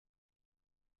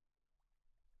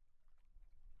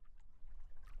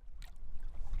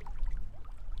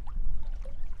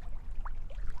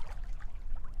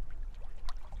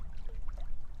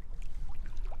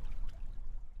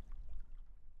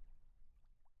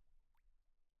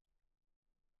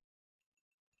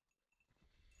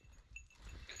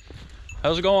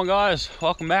How's it going, guys?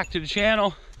 Welcome back to the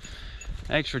channel.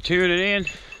 Thanks for tuning in.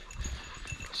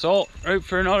 So, out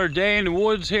for another day in the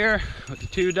woods here with the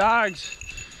two dogs.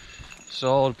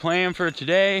 So the plan for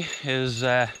today is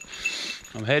I'm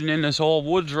heading in this old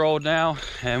woods road now,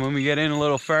 and when we get in a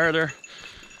little further,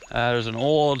 there's an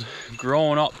old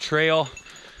growing up trail.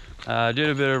 I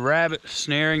did a bit of rabbit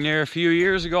snaring there a few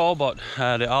years ago, but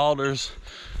the alders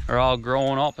are all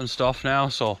growing up and stuff now,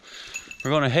 so we're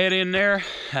gonna head in there,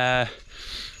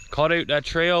 cut out that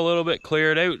trail a little bit,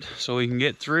 clear it out so we can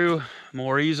get through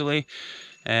more easily.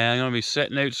 And I'm gonna be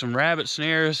setting out some rabbit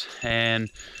snares and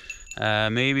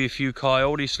maybe a few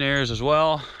coyote snares as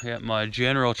well. I got my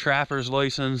general trapper's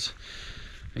license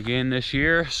again this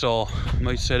year, so I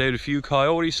might set out a few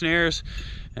coyote snares,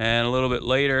 and a little bit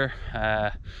later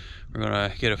we're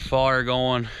gonna get a fire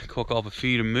going, cook up a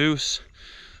feed of moose,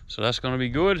 so that's gonna be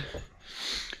good.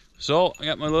 So I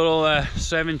got my little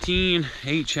 17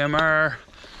 HMR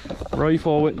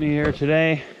rifle with me here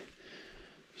today,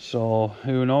 so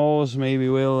who knows, maybe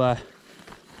we'll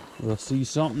see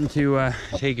something to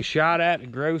take a shot at, a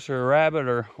grouse or a rabbit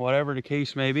or whatever the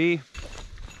case may be.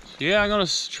 So yeah, I'm gonna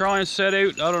try and set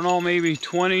out, I don't know, maybe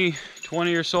 20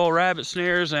 or so rabbit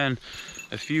snares and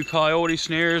a few coyote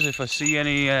snares if I see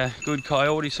any good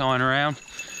coyote sign around,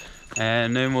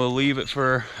 and then we'll leave it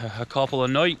for a couple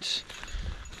of nights.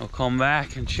 We'll come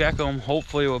back and check them.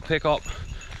 Hopefully we'll pick up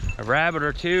a rabbit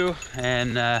or two,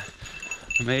 and I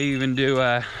may even do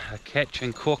a catch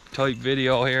and cook type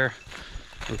video here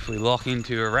if we luck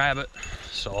into a rabbit,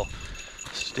 so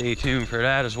stay tuned for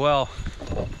that as well.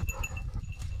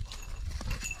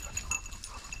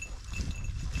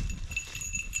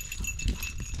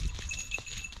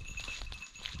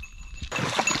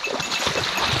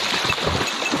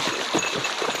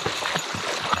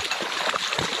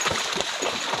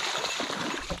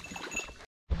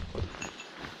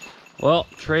 Well,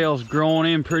 trail's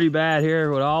growing in pretty bad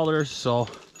here with alders, so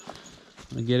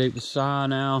I'm gonna get out the saw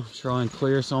now, try and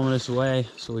clear some of this away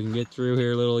so we can get through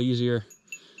here a little easier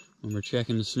when we're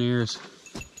checking the snares.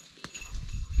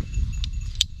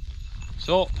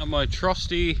 So, got my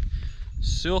trusty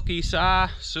silky saw,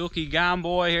 silky gam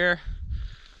boy here.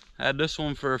 Had this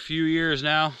one for a few years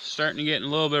now, starting to get in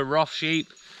a little bit of rough shape,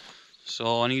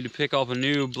 so I need to pick up a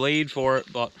new blade for it,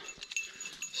 but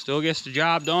still gets the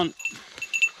job done.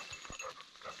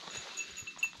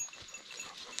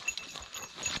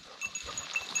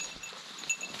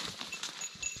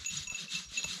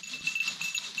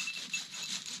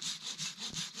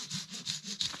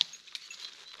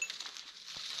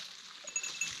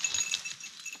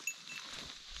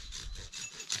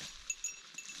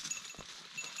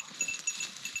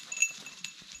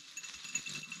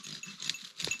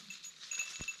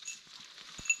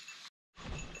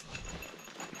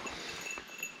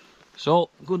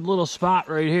 So, good little spot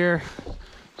right here.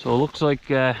 So it looks like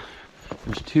there's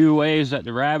two ways that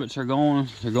the rabbits are going.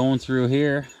 They're going through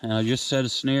here, and I just set a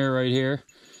snare right here.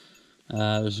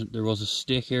 There was a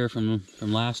stick here from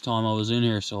last time I was in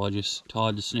here, so I just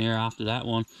tied the snare after that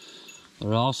one. But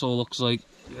it also looks like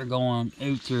they're going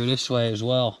out through this way as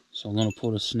well. So I'm gonna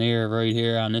put a snare right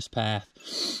here on this path.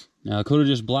 Now I could have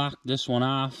just blocked this one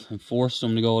off and forced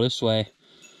them to go this way,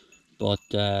 but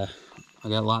I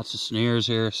got lots of snares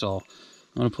here, so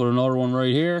I'm gonna put another one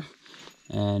right here.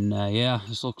 And yeah,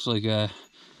 this looks like a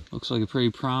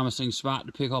pretty promising spot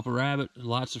to pick up a rabbit.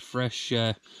 Lots of fresh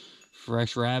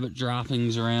rabbit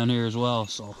droppings around here as well.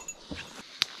 So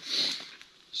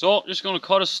just gonna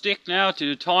cut a stick now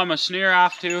to tie my snare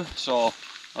off to. So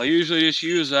I usually just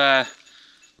use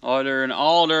either an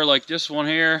alder like this one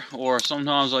here, or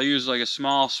sometimes I use like a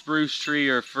small spruce tree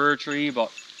or fir tree,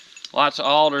 but lots of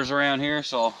alders around here,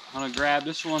 so I'm gonna grab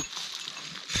this one.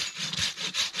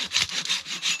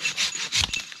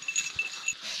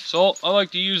 So I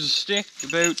like to use a stick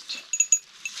about,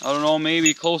 I don't know,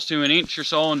 maybe close to an inch or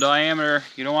so in diameter.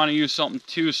 You don't want to use something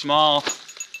too small,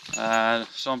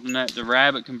 something that the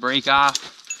rabbit can break off.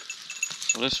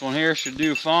 So this one here should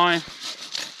do fine.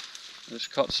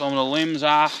 Just cut some of the limbs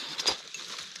off,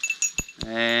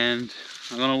 and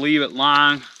I'm gonna leave it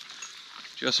long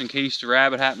just in case the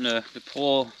rabbit happened to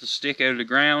pull the stick out of the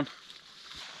ground.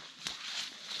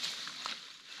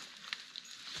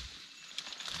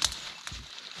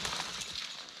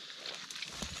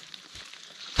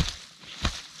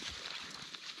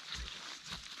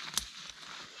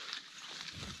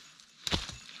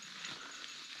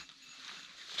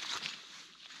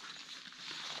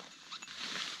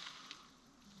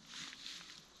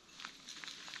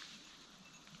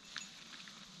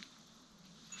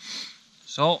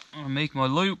 So I'm gonna make my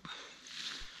loop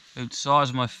about the size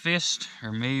of my fist,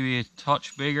 or maybe a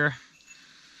touch bigger.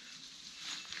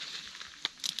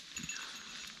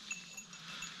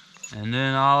 And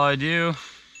then all I do,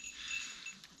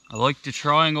 I like to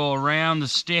try and go around the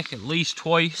stick at least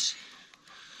twice.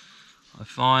 I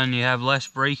find you have less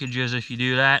breakages if you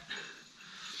do that.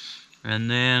 And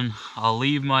then I'll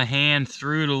leave my hand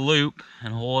through the loop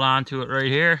and hold on to it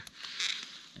right here.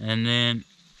 And then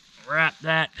wrap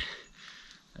that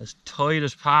as tight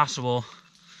as possible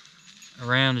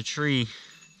around the tree.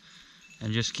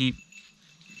 And just keep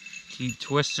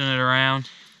twisting it around.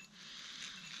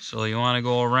 So you want to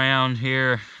go around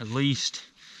here at least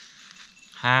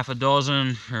half a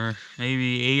dozen, or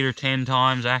maybe 8 or 10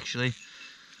 times actually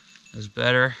is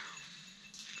better.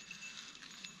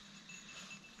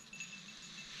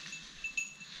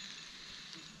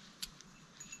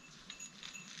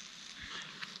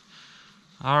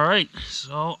 Alright,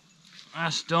 so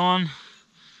that's done.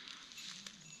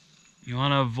 You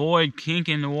want to avoid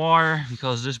kinking the wire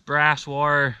because this brass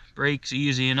wire breaks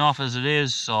easy enough as it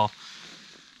is, so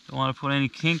don't want to put any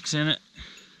kinks in it.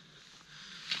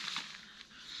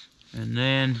 And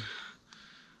then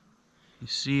you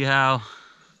see how,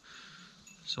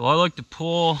 so I like to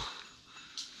pull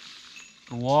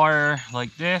the wire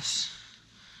like this,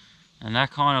 and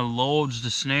that kind of loads the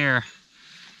snare,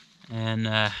 and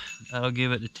that'll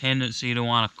give it the tendency to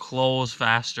want to close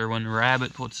faster when the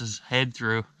rabbit puts his head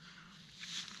through.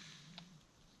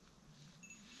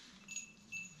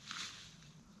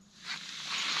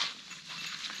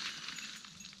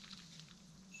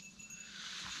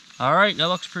 Alright, that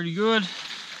looks pretty good.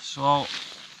 So I'm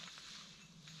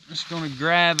just going to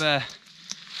grab a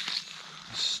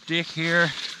stick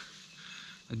here,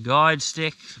 a guide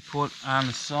stick to put on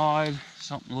the side.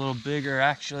 Something a little bigger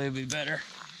actually would be better.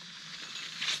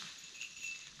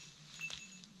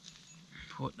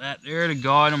 Put that there to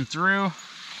guide them through.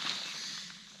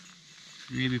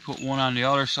 Maybe put one on the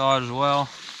other side as well.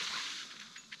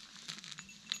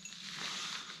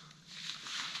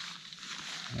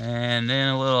 And then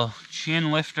a little chin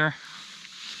lifter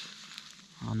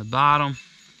on the bottom.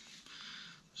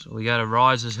 So we gotta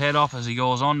rise his head up as he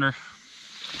goes under.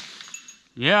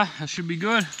 Yeah, that should be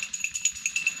good.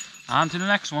 On to the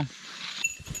next one.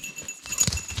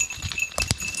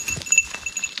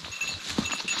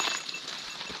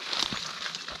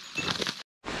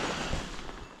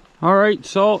 Alright,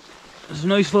 so there's a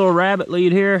nice little rabbit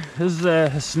lead here. This is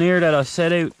a snare that I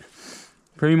set out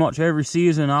pretty much every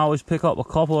season. I always pick up a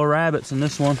couple of rabbits in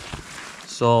this one.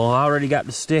 So I already got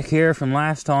the stick here from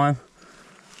last time.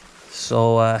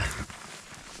 So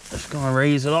just gonna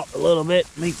raise it up a little bit,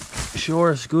 make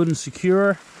sure it's good and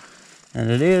secure.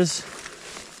 And it is.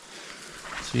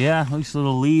 So yeah, nice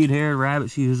little lead here.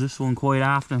 Rabbits use this one quite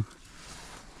often.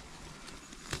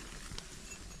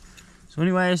 So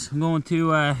anyways, I'm going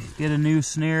to get a new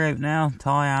snare out now,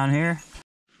 tie on here.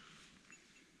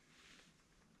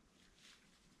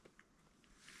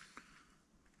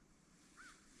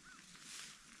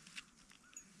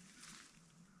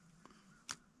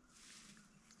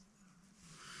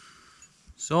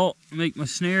 So, make my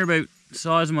snare about the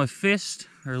size of my fist,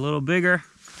 or a little bigger.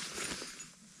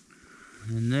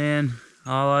 And then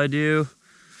all I do,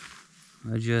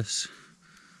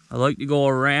 I like to go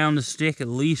around the stick at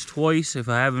least twice if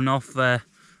I have enough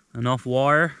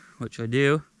wire, which I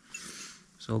do.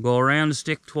 So go around the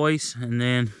stick twice, and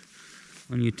then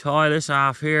when you tie this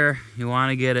off here, you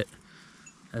want to get it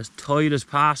as tight as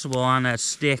possible on that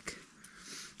stick.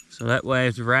 So that way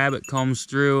if the rabbit comes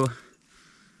through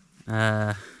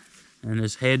and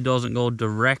his head doesn't go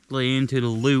directly into the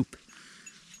loop,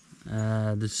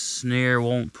 the snare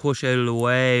won't push out of the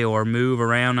way or move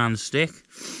around on the stick.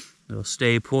 It'll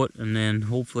stay put, and then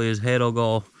hopefully his head will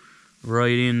go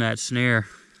right in that snare,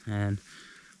 and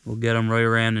we'll get him right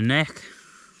around the neck.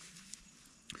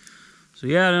 So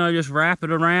yeah, then I just wrap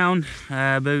it around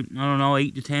about, I don't know,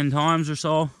 8 to 10 times or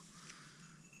so,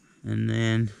 and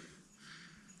then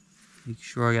make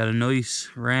sure I got a nice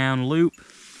round loop.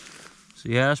 So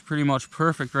yeah, that's pretty much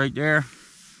perfect right there.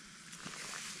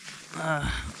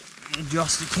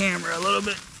 Adjust the camera a little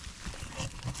bit.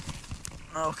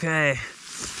 Okay.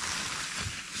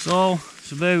 So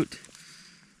it's about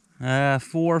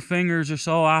 4 fingers or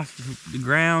so off the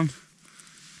ground,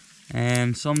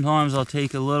 and sometimes I'll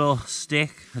take a little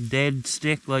stick, a dead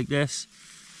stick like this,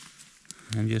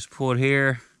 and just put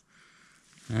here,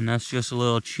 and that's just a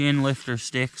little chin lifter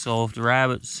stick. So if the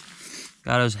rabbit's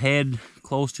got his head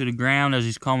close to the ground as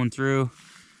he's coming through,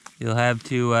 he'll have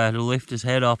to lift his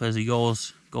head up as he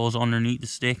goes underneath the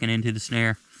stick and into the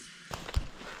snare.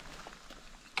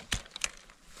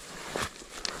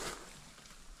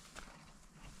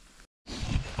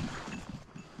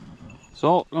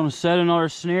 So I'm gonna set another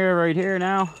snare right here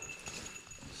now.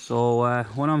 So So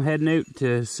when I'm heading out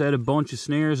to set a bunch of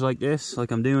snares like this,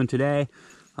 like I'm doing today,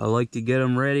 I like to get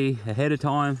them ready ahead of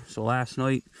time. So last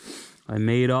night I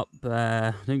made up,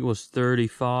 I think it was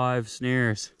 35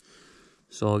 snares.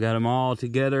 So I got them all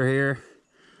together here.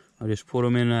 I just put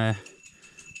them in a,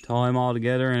 tie them all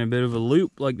together in a bit of a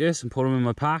loop like this and put them in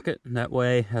my pocket. And that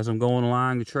way, as I'm going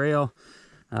along the trail,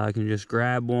 I can just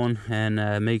grab one,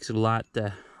 and makes it a lot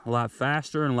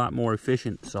faster and a lot more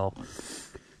efficient. So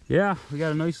yeah, we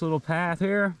got a nice little path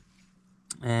here,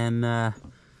 and I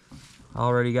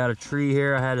already got a tree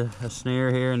here. I had a snare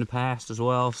here in the past as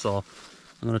well, so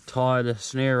I'm gonna tie the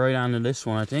snare right onto this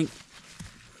one, I think.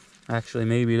 Actually,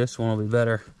 maybe this one will be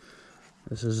better.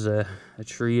 This is a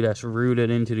tree that's rooted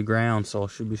into the ground, so it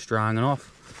should be strong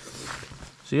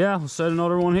enough. So yeah, we'll set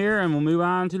another one here and we'll move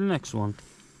on to the next one.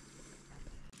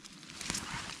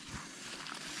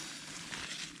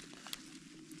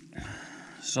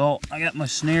 So I got my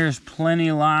snares plenty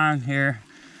long here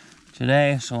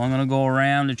today, so I'm gonna go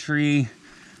around the tree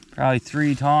probably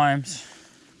 3 times.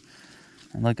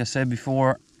 And like I said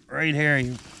before, right here,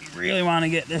 you really want to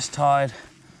get this tied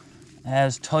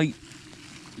as tight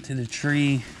to the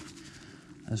tree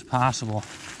as possible.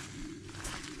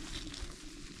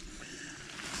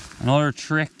 Another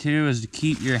trick too is to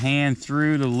keep your hand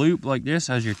through the loop like this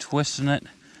as you're twisting it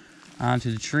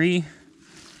onto the tree,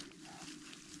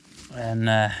 and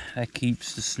that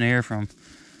keeps the snare from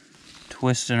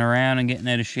twisting around and getting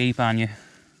out of shape on you.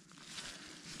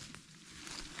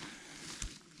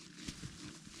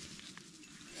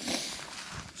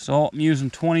 So I'm using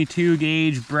 22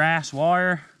 gauge brass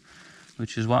wire,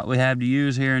 which is what we have to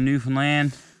use here in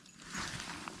Newfoundland.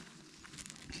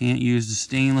 Can't use the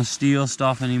stainless steel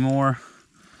stuff anymore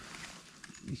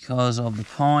because of the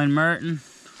pine marten.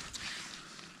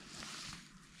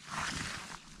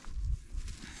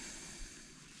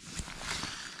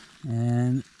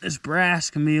 And this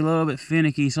brass can be a little bit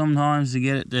finicky sometimes to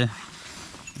get it to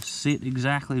sit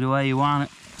exactly the way you want it.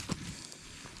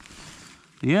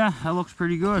 But yeah, that looks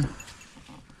pretty good.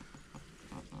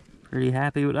 Pretty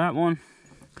happy with that one.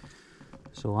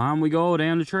 So on we go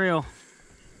down the trail.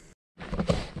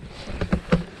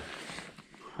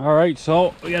 Alright,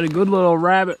 so we got a good little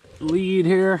rabbit lead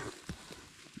here.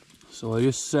 So I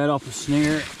just set up a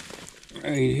snare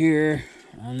right here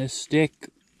on this stick.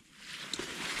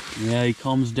 Yeah, he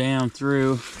comes down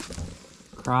through,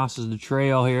 crosses the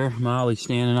trail here. Molly's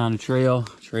standing on the trail.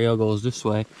 Trail goes this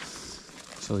way.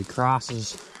 So he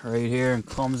crosses right here and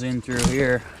comes in through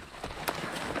here.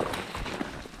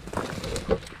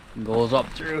 And goes up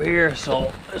through here.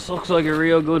 So this looks like a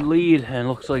real good lead, and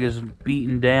looks like it's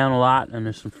beaten down a lot, and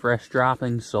there's some fresh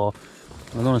droppings. So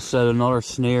I'm gonna set another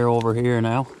snare over here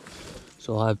now.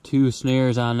 So I'll have 2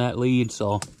 snares on that lead,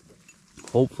 so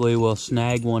hopefully we'll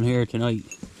snag one here tonight.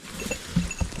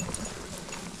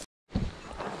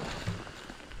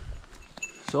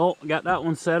 So I got that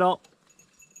one set up.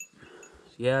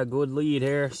 Yeah, good lead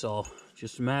here, so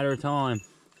just a matter of time.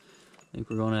 I think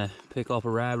we're gonna pick up a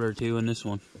rabbit or 2 in this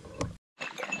one.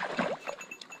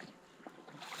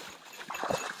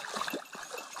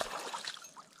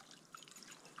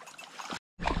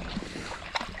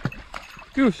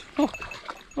 Goose, look,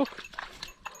 look.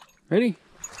 Ready?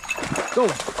 Go.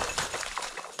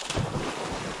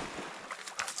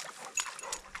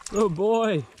 Good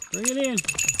boy, bring it in.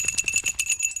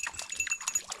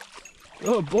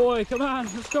 Good boy, come on,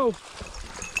 let's go.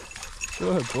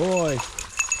 Good boy.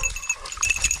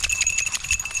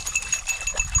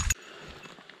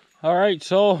 All right,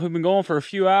 so we've been going for a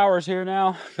few hours here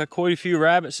now. Got quite a few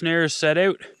rabbit snares set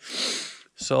out.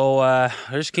 So I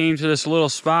just came to this little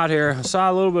spot here. I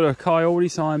saw a little bit of coyote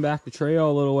sign back the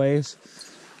trail a little ways.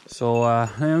 So I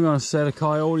think I'm gonna set a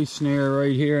coyote snare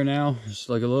right here now. It's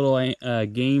like a little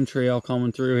game trail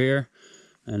coming through here.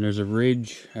 And there's a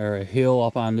ridge or a hill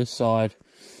up on this side,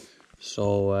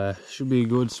 so should be a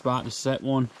good spot to set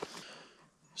one.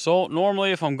 So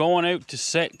normally if I'm going out to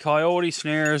set coyote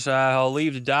snares, I'll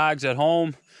leave the dogs at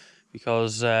home,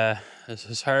 because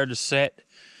it's hard to set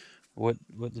with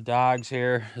the dogs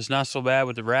here. It's not so bad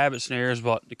with the rabbit snares,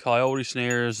 but the coyote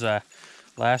snares,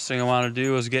 last thing I want to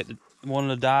do is get one of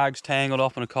the dogs tangled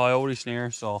up in a coyote snare.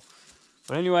 So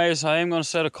but anyways, I am going to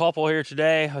set a couple here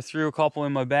today. I threw a couple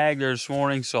in my bag there this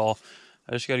morning, so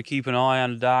I just got to keep an eye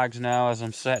on the dogs now as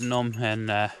I'm setting them. And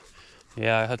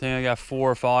yeah, I think I got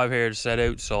 4 or 5 here to set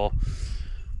out, so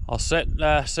I'll set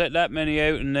that many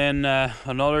out, and then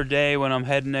another day when I'm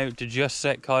heading out to just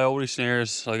set coyote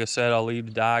snares, like I said, I'll leave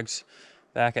the dogs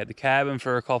back at the cabin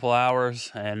for a couple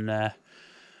hours, and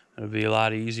it'll be a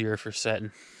lot easier for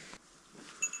setting.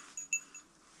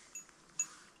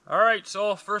 Alright,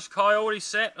 so first coyote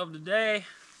set of the day.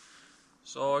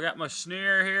 So I got my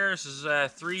snare here. This is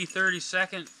a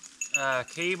 3/32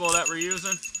 cable that we're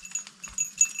using.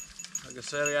 Like I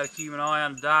said, I got to keep an eye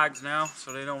on the dogs now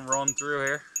so they don't run through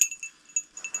here.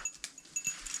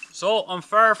 So I'm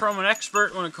far from an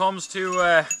expert when it comes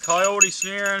to coyote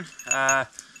snaring.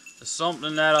 It's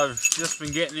something that I've just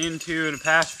been getting into in the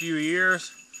past few years.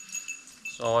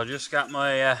 So I just got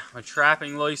my my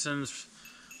trapping license,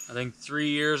 I think 3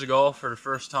 years ago for the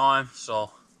first time.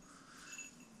 So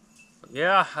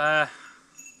yeah, I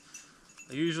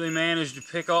usually manage to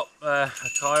pick up a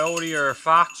coyote or a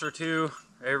fox or two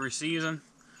every season.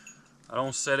 I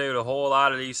don't set out a whole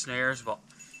lot of these snares, but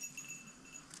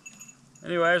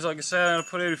anyways, like I said, I'm going to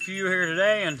put out a few here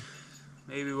today and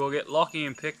maybe we'll get lucky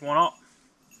and pick one up.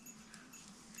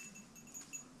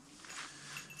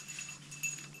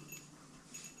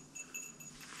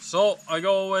 So I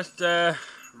go with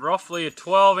roughly a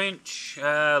 12-inch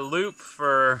loop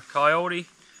for coyote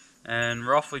and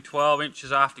roughly 12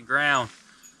 inches off the ground.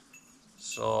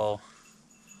 So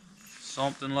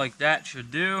something like that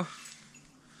should do.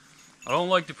 I don't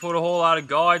like to put a whole lot of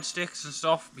guide sticks and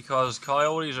stuff because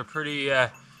coyotes are pretty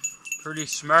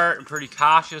smart and pretty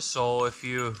cautious. So if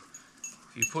you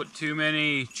put too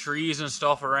many trees and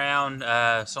stuff around,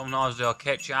 sometimes they'll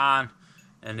catch on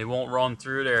and they won't run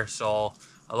through there. So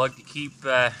I like to keep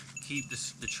the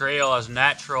trail as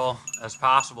natural as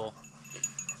possible.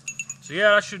 So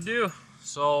yeah, that should do.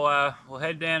 So we'll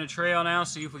head down the trail now,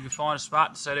 see if we can find a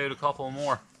spot to set out a couple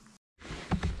more.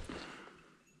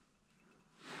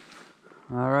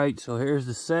 Alright, so here's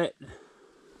the set.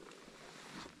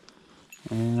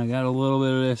 And I got a little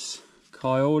bit of this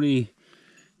coyote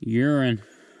urine.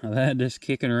 I've had this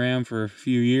kicking around for a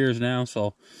few years now,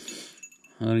 so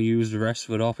I'm going to use the rest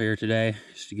of it up here today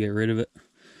just to get rid of it.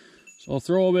 So I'll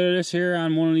throw a bit of this here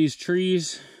on one of these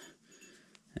trees,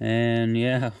 and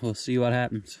yeah, we'll see what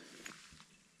happens.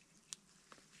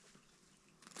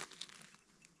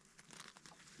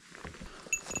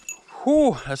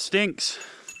 Whew, that stinks.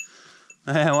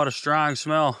 Man, what a strong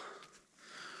smell.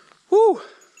 Whew.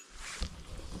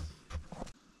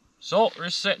 So we're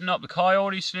just setting up the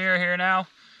coyote snare here now.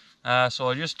 So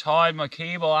I just tied my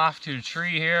cable off to the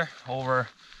tree here over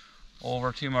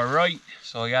to my right.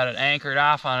 So I got it anchored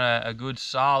off on a good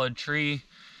solid tree.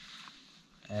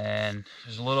 And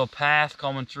there's a little path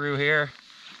coming through here.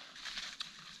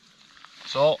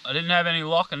 So I didn't have any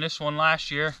luck in this one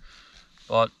last year,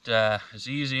 but it's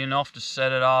easy enough to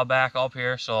set it all back up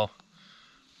here. So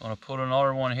I'm gonna put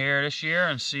another one here this year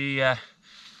and see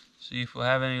if we'll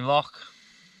have any luck.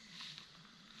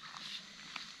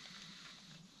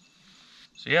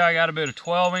 So yeah, I got about a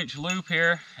 12-inch loop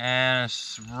here, and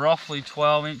it's roughly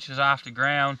 12 inches off the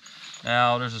ground.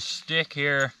 Now there's a stick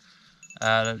here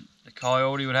that the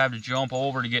coyote would have to jump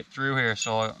over to get through here,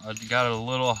 so I got it a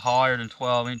little higher than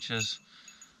 12 inches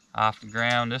off the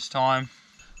ground this time.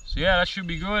 So yeah, that should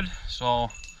be good.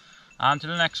 So on to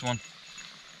the next one.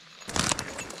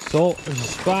 So there's a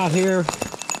spot here.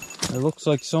 It looks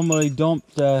like somebody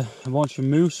dumped a bunch of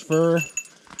moose fur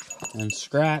and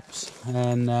scraps,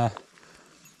 and I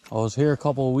was here a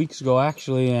couple of weeks ago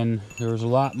actually, and there was a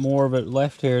lot more of it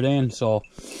left here then. So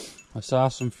I saw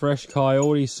some fresh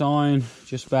coyote sign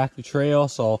just back the trail,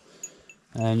 so,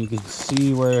 and you can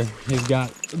see where they've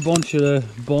got a bunch of the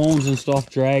bones and stuff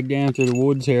dragged down through the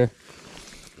woods here.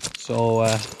 So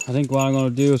I think what I'm going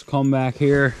to do is come back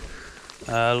here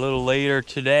a little later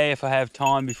today if I have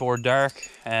time before dark.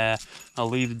 I'll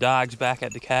leave the dogs back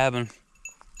at the cabin,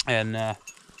 and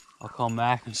I'll come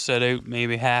back and set out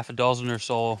maybe half a dozen or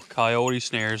so coyote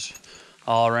snares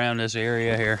all around this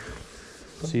area here.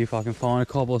 See if I can find a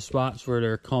couple of spots where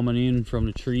they're coming in from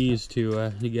the trees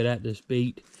to get at this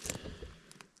bait.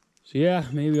 So yeah,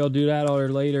 maybe I'll do that either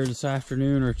later this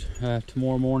afternoon or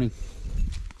tomorrow morning.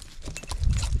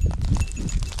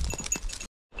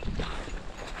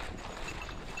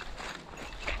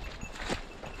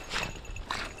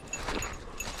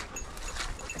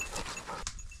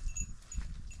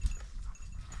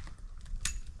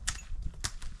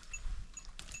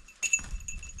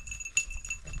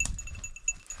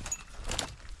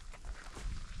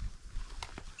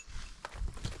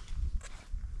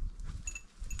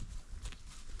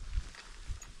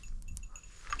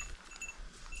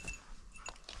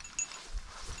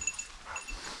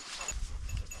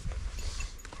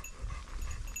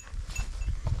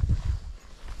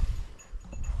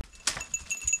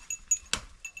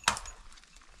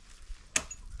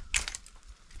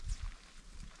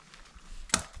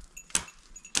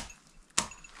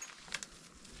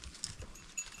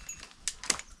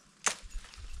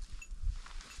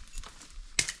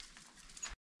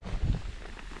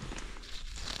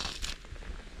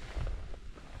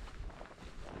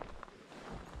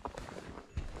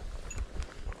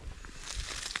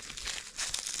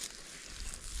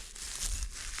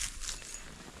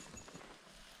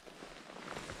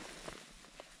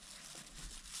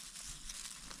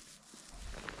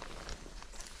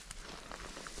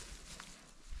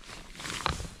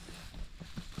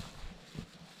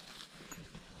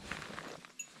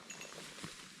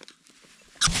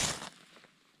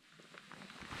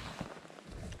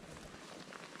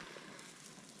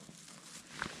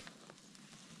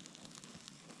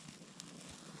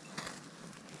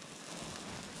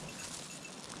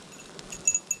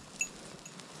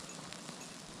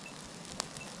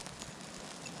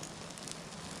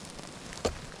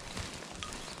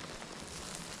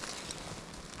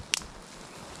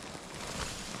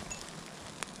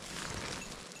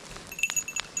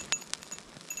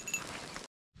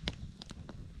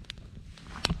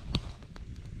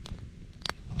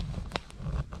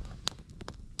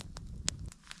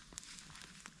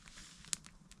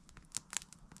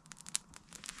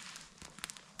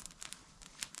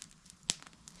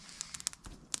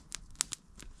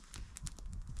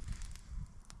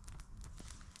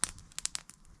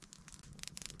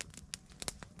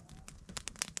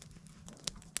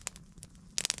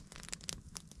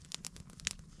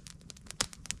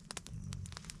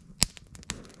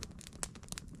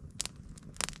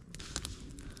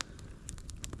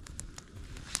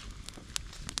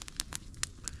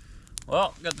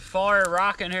 Well, got the fire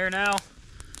rocking here now.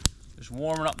 Just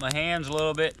warming up my hands a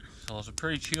little bit. So it's a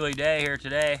pretty chilly day here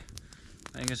today.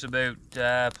 I think it's about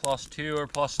 +2 or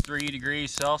 +3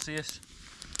 degrees Celsius.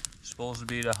 Supposed to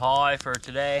be the high for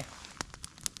today.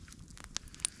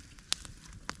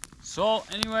 So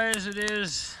anyways,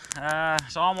 it's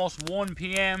almost 1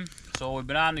 p.m. So we've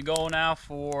been on the go now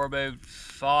for about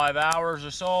 5 hours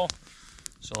or so.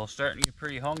 So starting to get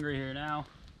pretty hungry here now.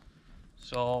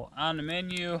 So on the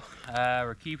menu,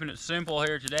 we're keeping it simple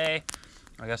here today.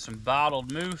 I got some bottled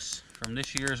moose from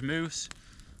this year's moose.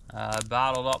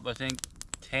 Bottled up, I think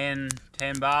 10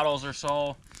 bottles or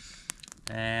so.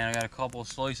 And I got a couple of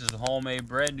slices of homemade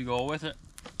bread to go with it.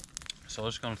 So I'm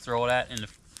just gonna throw that in the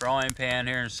frying pan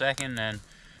here in a second and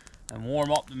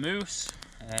warm up the moose.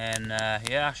 And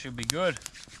yeah, should be good.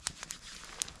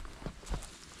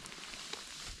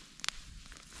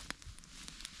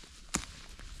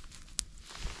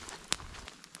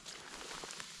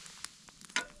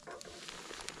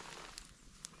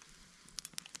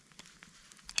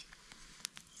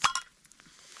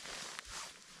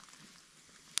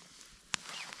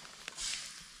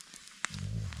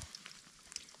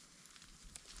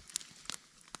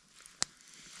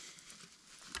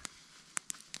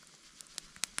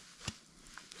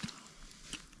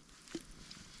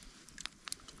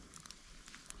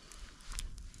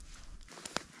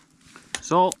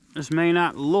 So this may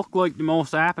not look like the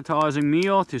most appetizing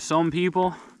meal to some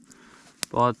people,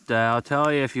 but I'll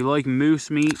tell you, if you like moose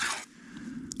meat,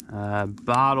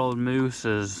 bottled moose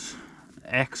is an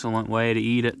excellent way to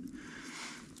eat it.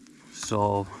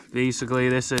 So basically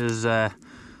this is a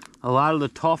lot of the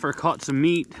tougher cuts of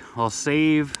meat I'll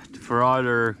save for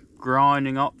either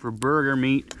grinding up for burger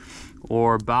meat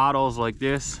or bottles like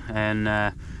this.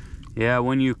 And yeah,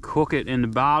 when you cook it in the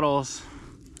bottles,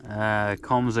 it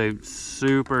comes out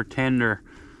super tender.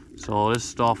 So this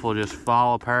stuff will just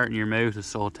fall apart in your mouth. It's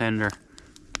so tender.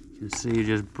 You can see it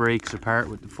just breaks apart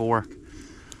with the fork.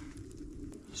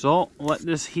 So let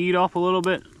this heat up a little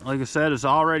bit. Like I said, it's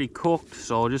already cooked,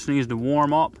 so it just needs to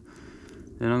warm up.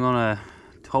 Then I'm gonna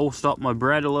toast up my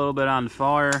bread a little bit on the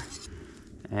fire.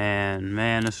 And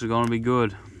man, this is gonna be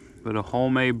good. Bit of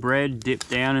homemade bread dipped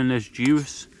down in this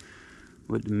juice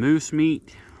with the moose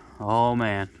meat. Oh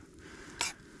man.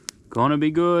 Gonna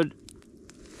be good.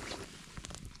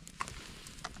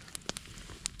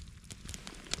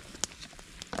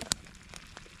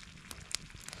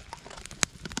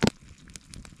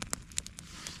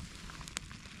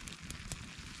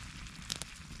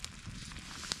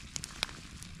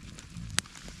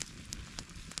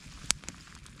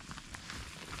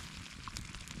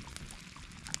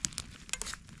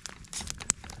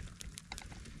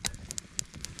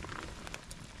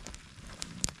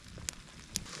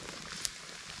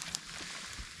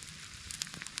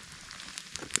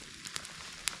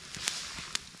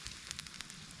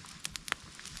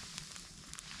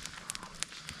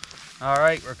 All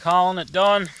right, we're calling it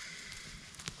done.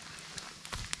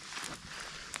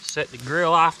 Set the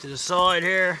grill off to the side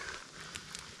here.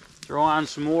 Throw on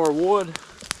some more wood.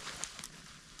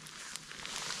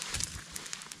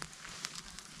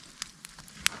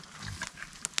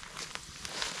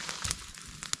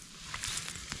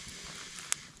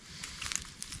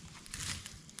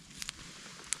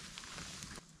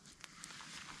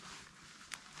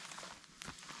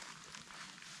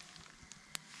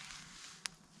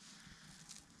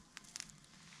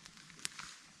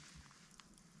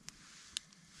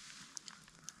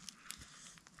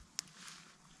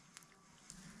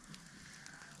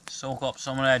 Soak up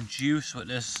some of that juice with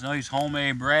this nice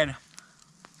homemade bread.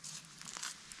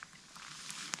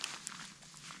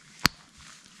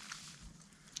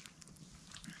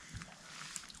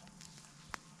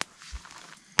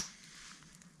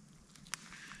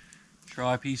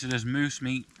 Try a piece of this moose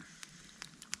meat.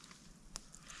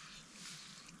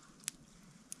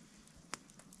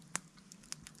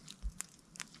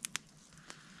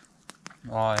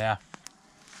 Oh yeah.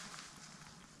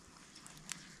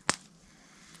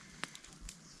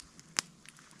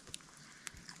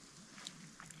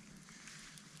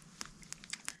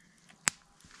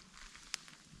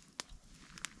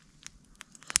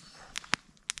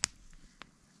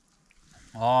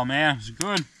 Oh man, it's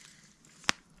good.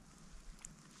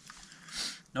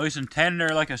 Nice and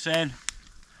tender, like I said.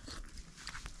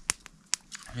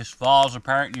 It just falls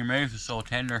apart in your mouth, it's so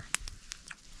tender.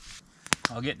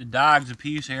 I'll get the dogs a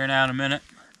piece here now in a minute.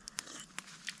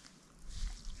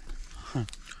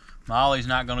 Molly's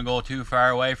not going to go too far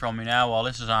away from me now while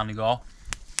this is on the go.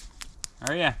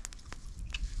 Are ya?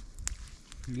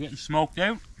 You getting smoked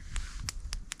out?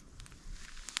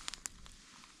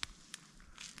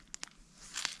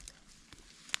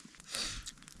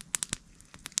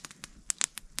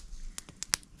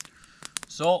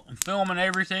 So I'm filming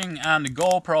everything on the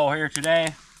GoPro here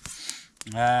today.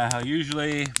 I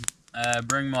usually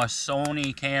bring my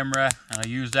Sony camera and I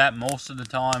use that most of the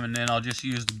time, and then I'll just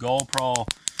use the GoPro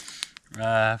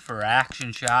for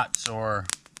action shots, or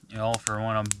you know, for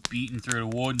when I'm beating through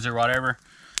the woods or whatever.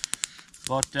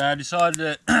 But I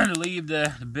decided to leave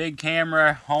the big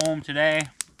camera home today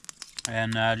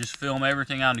and just film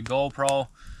everything on the GoPro.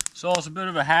 So it's a bit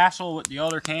of a hassle with the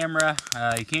other camera.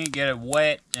 You can't get it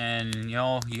wet, and you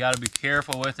know, you got to be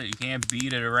careful with it. You can't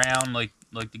beat it around like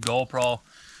the GoPro.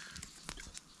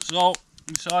 So I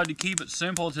decided to keep it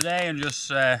simple today and just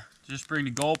bring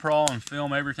the GoPro and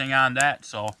film everything on that.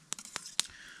 So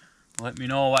let me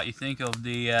know what you think of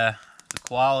the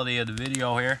quality of the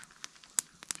video here.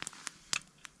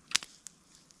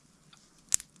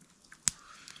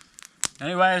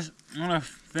 Anyways, I'm going to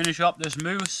finish up this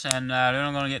moose, and then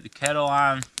I'm going to get the kettle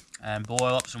on and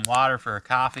boil up some water for a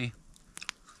coffee.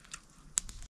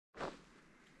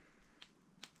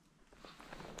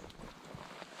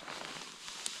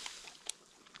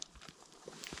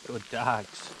 Good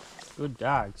dogs. Good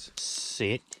dogs.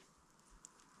 Sit.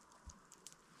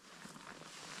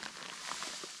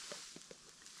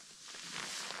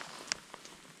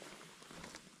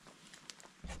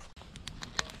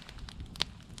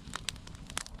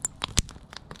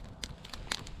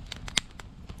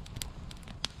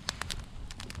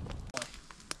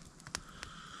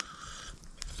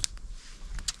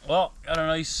 Well, got a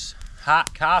nice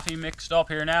hot coffee mixed up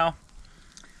here now,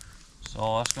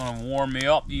 so that's going to warm me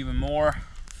up even more.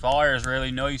 Fire is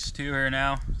really nice too here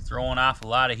now, throwing off a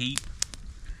lot of heat.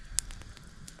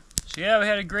 So yeah, we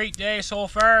had a great day so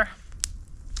far.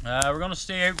 We're going to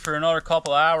stay out for another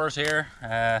couple hours here.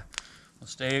 We'll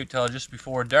stay out till just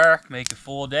before dark, make a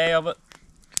full day of it.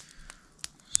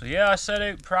 So yeah, I set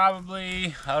out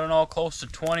probably, I don't know, close to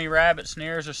 20 rabbit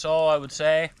snares or so, I would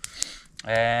say.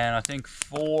 And I think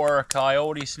 4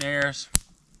 coyote snares.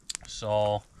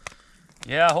 So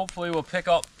yeah, hopefully we'll pick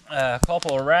up a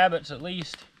couple of rabbits at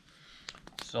least.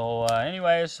 So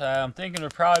anyways, I'm thinking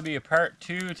it'll probably be a part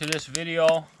 2 to this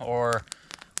video, or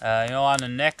you know, on the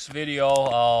next video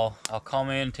I'll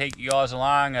come in, take you guys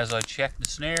along as I check the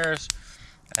snares,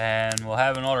 and we'll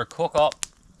have another cook up.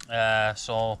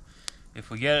 So if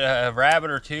we get a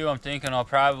rabbit or two, I'm thinking I'll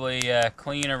probably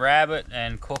clean a rabbit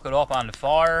and cook it up on the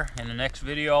fire in the next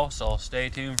video, so stay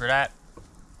tuned for that.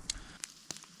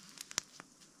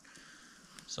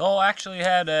 So I actually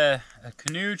had a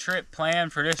canoe trip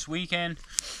planned for this weekend.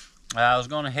 I was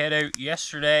going to head out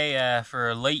yesterday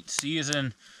for a late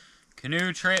season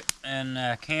canoe trip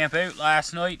and camp out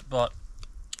last night, but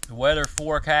the weather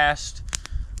forecast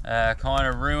kind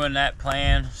of ruined that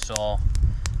plan. So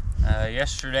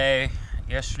yesterday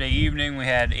evening we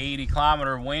had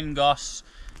 80-kilometer wind gusts,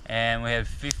 and we had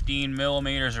 15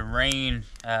 millimeters of rain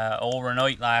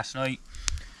overnight last night.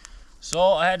 So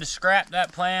I had to scrap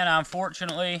that plan,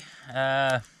 unfortunately.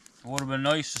 It would have been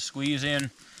nice to squeeze in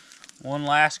one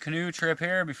last canoe trip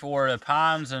here before the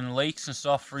ponds and lakes and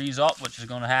stuff freeze up, which is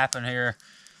going to happen here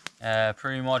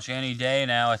pretty much any day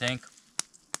now, I think.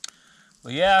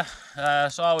 But yeah,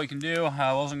 that's all we can do.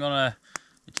 I wasn't going to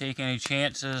take any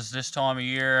chances this time of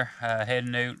year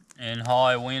heading out in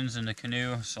high winds in the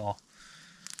canoe. So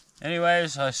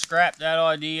anyways, I scrapped that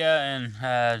idea,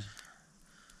 and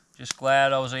just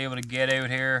glad I was able to get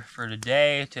out here for the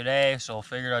day today. So I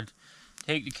figured I'd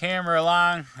take the camera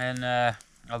along, and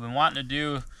I've been wanting to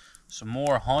do some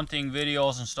more hunting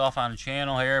videos and stuff on the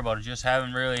channel here, but I just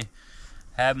haven't really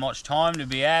had much time to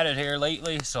be at it here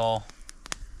lately. So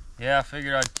yeah, I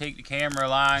figured I'd take the camera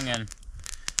along and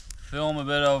film a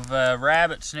bit of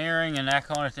rabbit snaring and that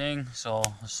kind of thing. So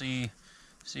I'll see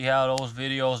how those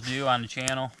videos do on the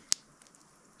channel.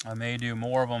 I may do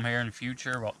more of them here in the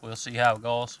future, but we'll see how it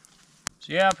goes.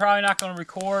 So yeah, I'm probably not going to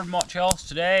record much else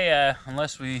today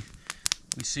unless we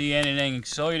see anything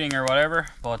exciting or whatever.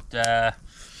 But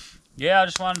yeah, I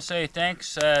just wanted to say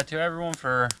thanks to everyone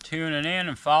for tuning in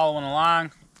and following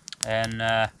along.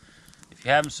 And if you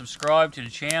haven't subscribed to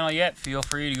the channel yet, feel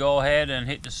free to go ahead and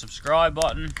hit the subscribe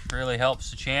button. It really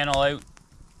helps the channel out.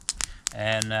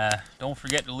 And don't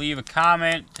forget to leave a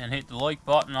comment and hit the like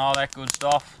button, all that good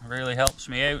stuff. It really helps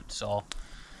me out. So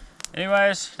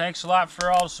anyways, thanks a lot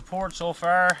for all the support so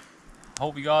far.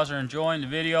 Hope you guys are enjoying the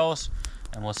videos,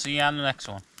 and we'll see you on the next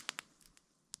one.